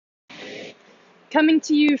coming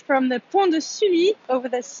to you from the Pont de Sully over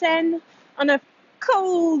the Seine on a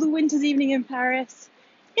cold winter's evening in Paris.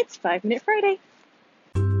 It's 5 Minute Friday.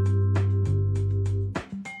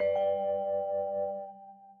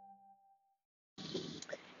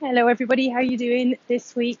 Hello everybody, how are you doing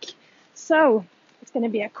this week? So, it's going to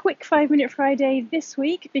be a quick 5 Minute Friday this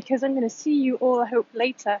week because I'm going to see you all, I hope,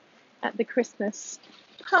 later at the Christmas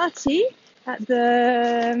party at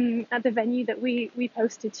the venue that we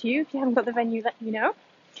posted to you. If you haven't got the venue, let me know.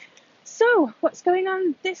 So, what's going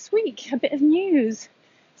on this week? A bit of news.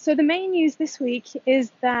 So the main news this week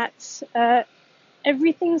is that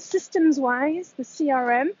everything systems-wise, the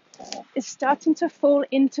CRM, is starting to fall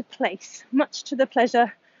into place, much to the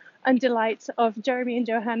pleasure and delight of Jeremy and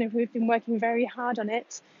Johanna, who have been working very hard on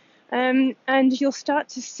it. And you'll start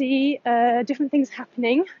to see different things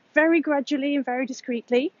happening very gradually and very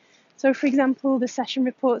discreetly. So, for example, the session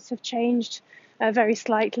reports have changed very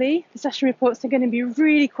slightly. The session reports are going to be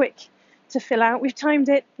really quick to fill out. We've timed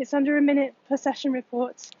it. It's under a minute per session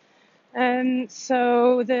report.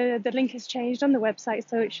 So the link has changed on the website,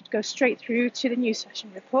 so it should go straight through to the new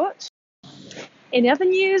session report. In other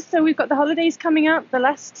news, so we've got the holidays coming up. The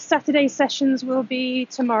last Saturday sessions will be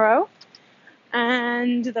tomorrow,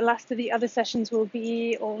 and the last of the other sessions will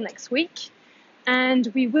be all next week.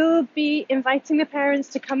 And we will be inviting the parents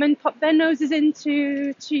to come and pop their noses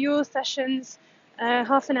into your sessions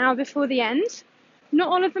half an hour before the end. Not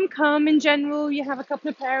all of them come. In general, you have a couple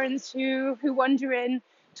of parents who wander in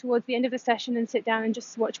towards the end of the session and sit down and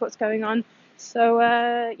just watch what's going on. So,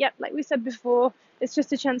 like we said before, it's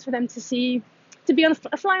just a chance for them to be on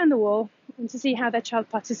a fly on the wall and to see how their child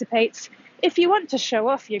participates. If you want to show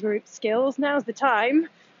off your group skills, now's the time.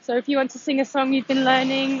 So if you want to sing a song you've been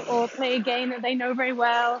learning, or play a game that they know very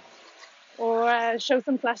well, or show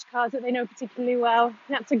some flashcards that they know particularly well,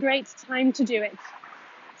 that's a great time to do it.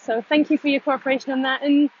 So thank you for your cooperation on that.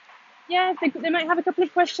 And yeah, they might have a couple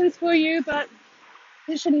of questions for you, but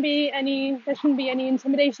there shouldn't be any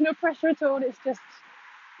intimidation or pressure at all. It's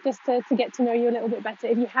just to get to know you a little bit better.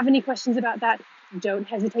 If you have any questions about that, don't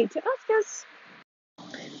hesitate to ask us.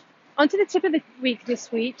 On to the tip of the week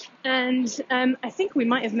this week, and I think we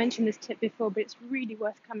might have mentioned this tip before, but it's really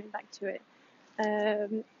worth coming back to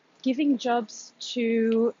it. Giving jobs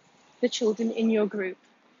to the children in your group.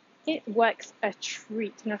 It works a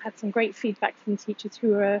treat, and I've had some great feedback from teachers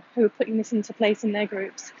who are putting this into place in their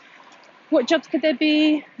groups. What jobs could there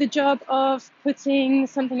be? The job of putting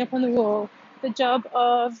something up on the wall, the job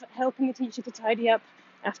of helping the teacher to tidy up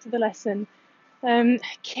after the lesson.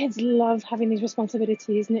 Kids love having these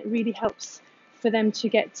responsibilities, and it really helps for them to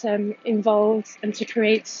get involved and to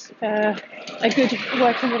create a good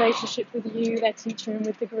working relationship with you, their teacher, and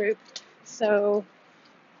with the group. So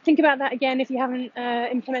think about that again if you haven't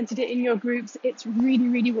implemented it in your groups. It's really,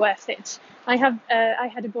 really worth it. I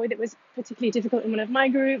had a boy that was particularly difficult in one of my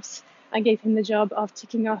groups. I gave him the job of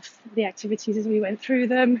ticking off the activities as we went through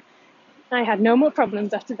them. I had no more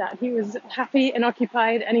problems after that. He was happy and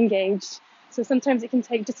occupied and engaged. So sometimes it can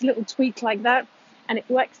take just a little tweak like that, and it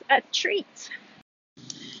works a treat.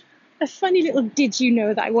 A funny little did you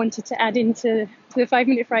know that I wanted to add into the 5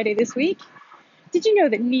 Minute Friday this week. Did you know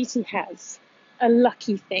that Niti has a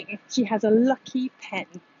lucky thing? She has a lucky pen.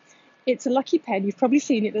 It's a lucky pen. You've probably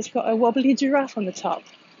seen it. That's got a wobbly giraffe on the top.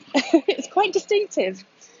 It's quite distinctive.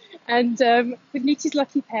 And with Niti's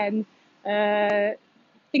lucky pen,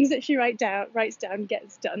 things that she writes down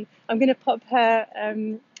gets done. I'm going to pop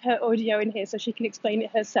her audio in here so she can explain it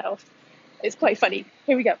herself. It's quite funny.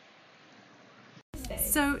 Here we go.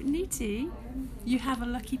 So, Niti, you have a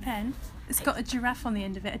lucky pen. It's got a giraffe on the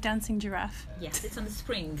end of it, a dancing giraffe. Yes, it's on the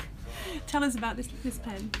spring. Tell us about this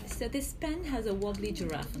pen. So this pen has a wobbly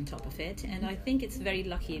giraffe on top of it, and I think it's very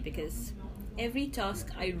lucky because every task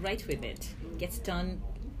I write with it gets done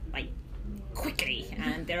quickly,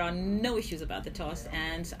 and there are no issues about the task,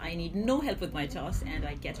 and I need no help with my task, and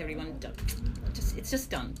I get everyone done. It's just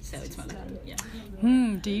done. So it's my lucky.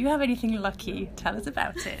 Yeah. Do you have anything lucky? Tell us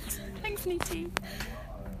about it. Thanks, Niti.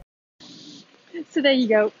 So there you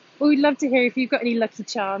go. Well, we'd love to hear if you've got any lucky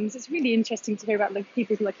charms. It's really interesting to hear about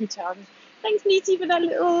people's lucky charms. Thanks, Niti, for that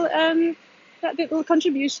little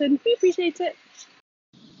contribution. We appreciate it.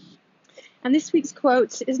 And this week's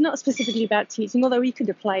quote is not specifically about teaching, although we could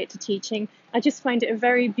apply it to teaching. I just find it a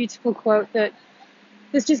very beautiful quote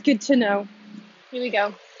that's just good to know. Here we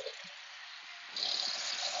go.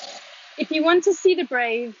 If you want to see the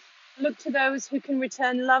brave, look to those who can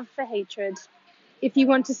return love for hatred. If you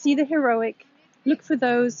want to see the heroic, look for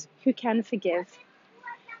those who can forgive.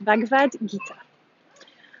 Bhagavad Gita.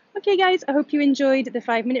 Okay, guys, I hope you enjoyed the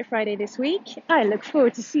 5 Minute Friday this week. I look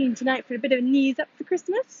forward to seeing you tonight for a bit of a knees up for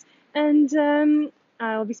Christmas. And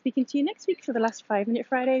I'll be speaking to you next week for the last 5 Minute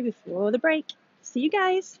Friday before the break. See you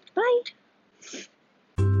guys. Bye.